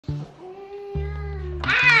You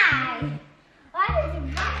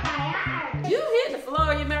hit the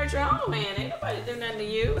floor, you married your own man. Ain't nobody do nothing to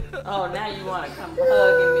you. Oh, now you want to come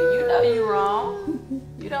hugging me. You know you wrong.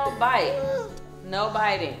 You don't bite. No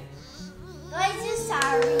biting. I'm just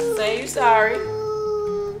sorry. Say you sorry.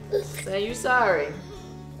 Say you sorry.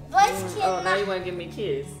 Oh, now you want to give me a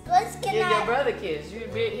kiss. Give your brother a kiss. You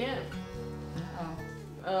bit him.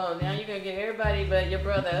 Oh, now you're going to give everybody but your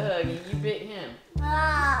brother a hug and you bit him.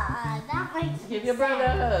 That makes Give your brother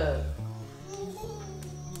a hug.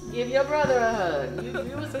 Give your brother a hug.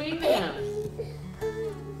 You was beating him.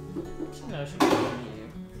 She knows she's beating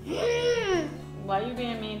you. Why you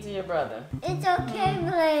being mean to your brother? It's okay,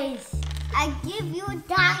 Blaze. I give you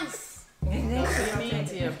dice. Don't be mean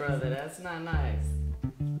to your brother. That's not nice.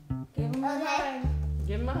 Give him a hug.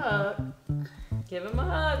 Give him a hug. Give him a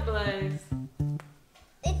hug, Blaze.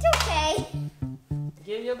 It's okay.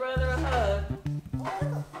 Give your brother a hug.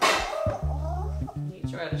 He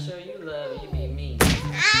try to show you love and you be mean.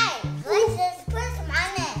 Hey, Blaze, just push my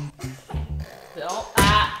neck.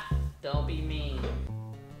 Don't be mean.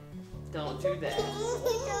 Don't do that.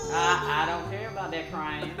 I don't care about that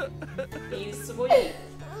crying. He's sweet.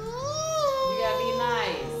 You gotta be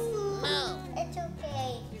nice. It's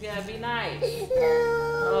okay. You gotta be nice.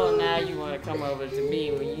 Oh, now you wanna come over to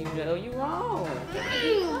me when you know you wrong.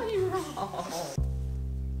 You know you wrong.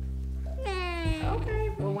 Okay,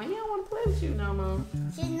 well when you don't wanna play with you no more.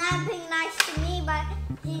 She's not being nice to me, but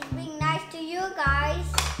she's being nice to you guys.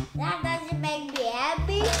 That doesn't make me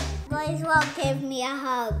happy. Blaze won't give me a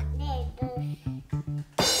hug.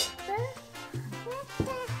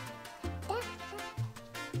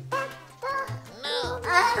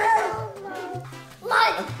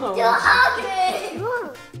 What? You're hugging!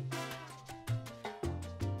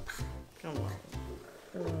 Come on.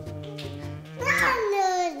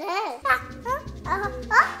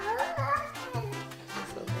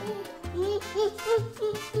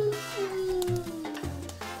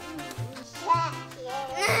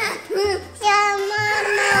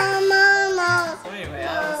 So anyway, I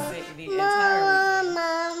was sick the entire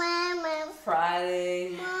weekend. Friday,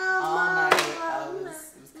 all night, it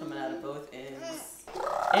was coming out of both ends.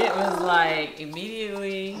 It was like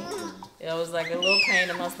immediately, it was like a little pain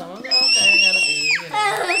in my stomach. Okay, I gotta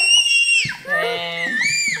do, And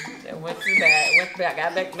then went back,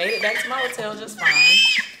 got back, made it back to my hotel just fine.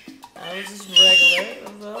 I was just regular. It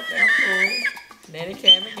was okay, I'm cool. Then it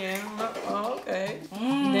came again. I'm like, oh, okay.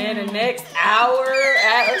 Then the next hour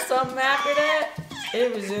or something after that,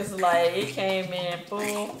 it was just like, it came in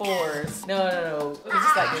full force. No. It was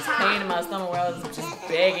just like this pain in my stomach where I was just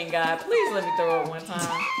begging God, please let me throw it one time.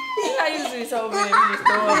 I usually told me if you just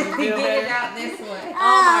throw it, you feel better. Out this way.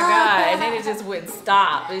 Oh my God. And then it just wouldn't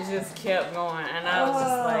stop. It just kept going. And I was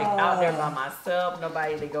just like out there by myself.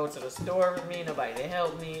 Nobody to go to the store with me. Nobody to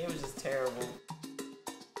help me. It was just terrible.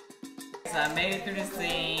 So I made it through the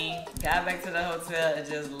scene, got back to the hotel and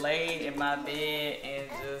just laid in my bed and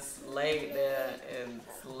just laid there and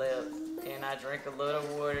slept. And I drank a little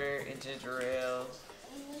water and ginger ale.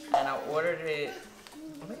 And I ordered it.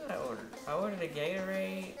 What did I order? I ordered a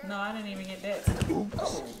Gatorade. No, I didn't even get that.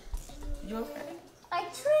 Oh, you okay? I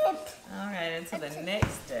tripped. Alright, until the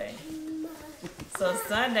next day. So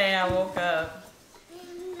Sunday I woke up.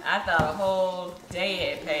 I thought a whole day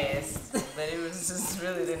had passed, but it was just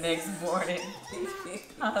really the next morning.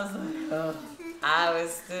 I was like, oh. I was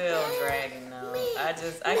still dragging though. I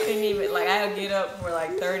couldn't even, like I would get up for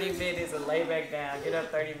like 30 minutes and lay back down, get up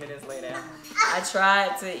 30 minutes, lay down. I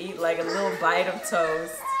tried to eat like a little bite of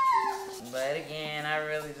toast, but again, I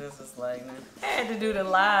really just was like, I had to do the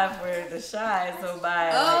live for the Shy, so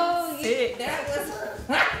by like 6, that was.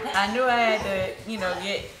 I knew I had to,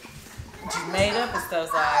 get made up and stuff,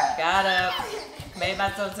 so I got up, made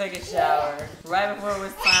myself take a shower. Right before it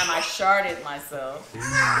was time, I sharded myself.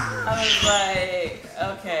 I was like,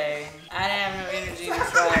 okay, I didn't have no energy to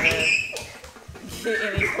try to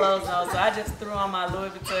get any clothes on, so I just threw on my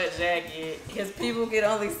Louis Vuitton jacket, because people could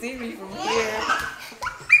only see me from here,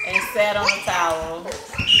 and sat on the towel,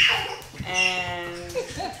 and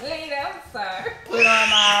Wait, I'm sorry. put on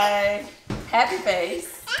my happy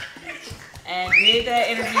face. And did that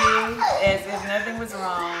interview as if nothing was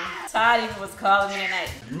wrong. Todd even was calling me at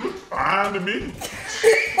night. You look fine to me.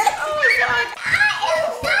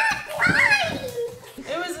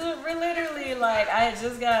 It was literally like I had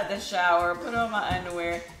just got out the shower, put on my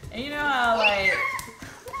underwear, and you know how like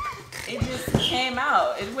it just came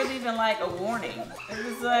out. It wasn't even like a warning. It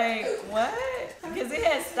was like, what? Because it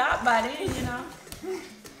had stopped by then,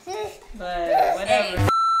 But whatever.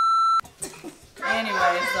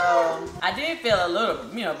 Anyway, so I did feel a little,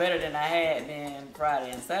 better than I had been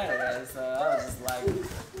Friday and Saturday, so I was just like,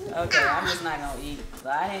 okay, I'm just not gonna eat.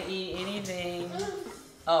 So I didn't eat anything.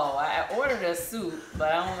 Oh, I ordered a soup,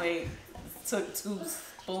 but I only took 2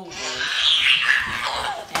 spoonfuls.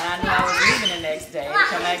 And I knew I was leaving the next day to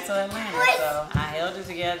come back to Atlanta, so I held it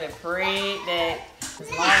together, prayed that as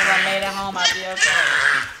long as I made it home, I'd be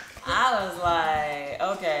okay. I was like,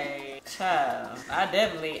 okay, child. I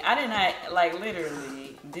did not, like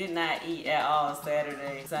literally, did not eat at all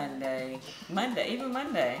Saturday, Sunday, Monday, even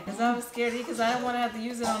Monday. Because I was scared because I didn't want to have to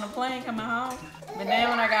use it on the plane coming home. But then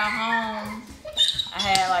when I got home, I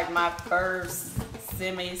had like my first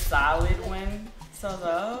semi-solid one. So I was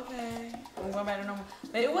like, okay, I'm going back to normal.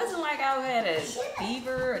 But it wasn't like I had a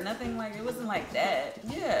fever or nothing like, it wasn't like that.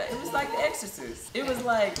 Yeah, it was like The Exorcist. It was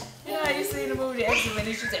like, you know how you see in the movie The Exorcist and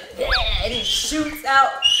it shoots out, and it shoots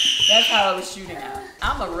out? That's how it was shooting out.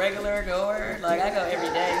 I'm a regular goer, like I go every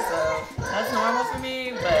day, so that's normal for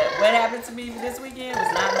me. But what happened to me this weekend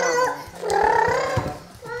was not normal.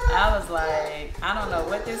 I was like, I don't know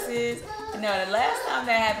what this is. You know, the last time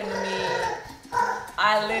that happened to me,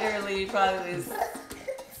 I literally probably was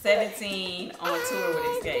 17 on a tour with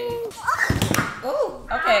Escape. Ooh.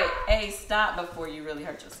 Okay, hey, stop before you really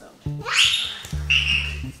hurt yourself.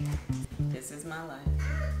 This is my life.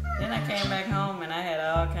 Then I came back home and I had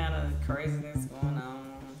all kind of craziness going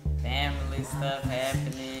on. Family stuff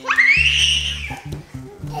happening.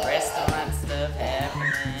 Restaurant stuff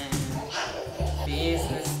happening.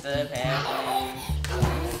 Business stuff happening.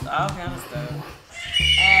 All kind of stuff.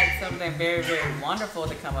 I had something very, very wonderful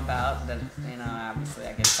to come about that, you know, obviously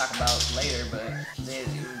I can talk about later, but it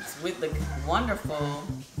was with the wonderful,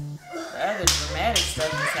 the other dramatic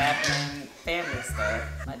stuff that's happening, family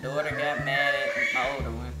stuff. My daughter got mad at my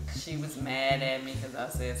older one. She was mad at me because I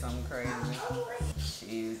said something crazy.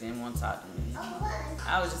 She didn't want to talk to me.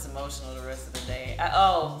 I was just emotional the rest of the day. I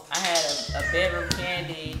had a bedroom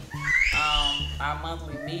candy, our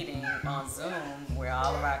monthly meeting on Zoom where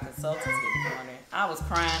all of our consultants get together. I was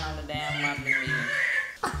crying on the damn monthly meeting.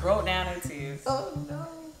 Broke down in tears. Oh no.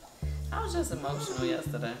 I was just emotional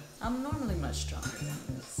yesterday. I'm normally much stronger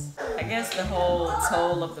than this. I guess the whole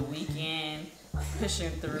toll of the weekend,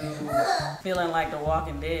 pushing through, feeling like The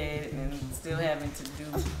Walking Dead and still having to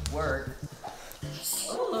do work.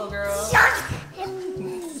 Oh, little girl.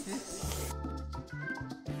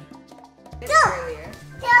 Earlier.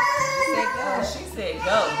 Say go. She said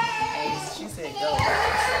go. Ace, she said go.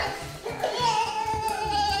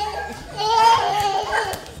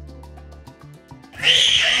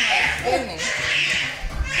 Goodness.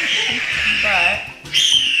 But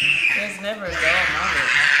there's never a dull moment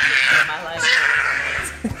in my life.